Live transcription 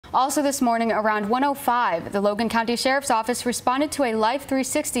Also this morning around 1:05, the Logan County Sheriff's Office responded to a Life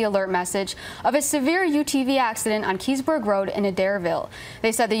 360 alert message of a severe UTV accident on Keysburg Road in Adairville.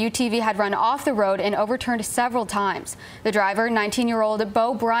 They said the UTV had run off the road and overturned several times. The driver, 19-year-old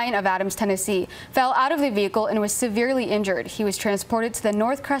Bo Bryant of Adams, Tennessee, fell out of the vehicle and was severely injured. He was transported to the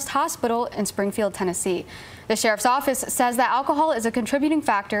Northcrest Hospital in Springfield, Tennessee. The Sheriff's Office says that alcohol is a contributing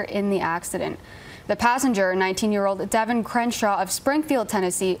factor in the accident. The passenger, 19-year-old Devin Crenshaw of Springfield,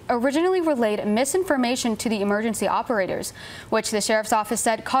 Tennessee, originally relayed misinformation to the emergency operators, which the Sheriff's Office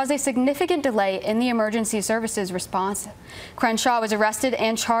said caused a significant delay in the emergency services response. Crenshaw was arrested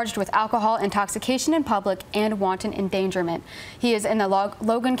and charged with alcohol intoxication in public and wanton endangerment. He is in the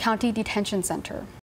Logan County Detention Center.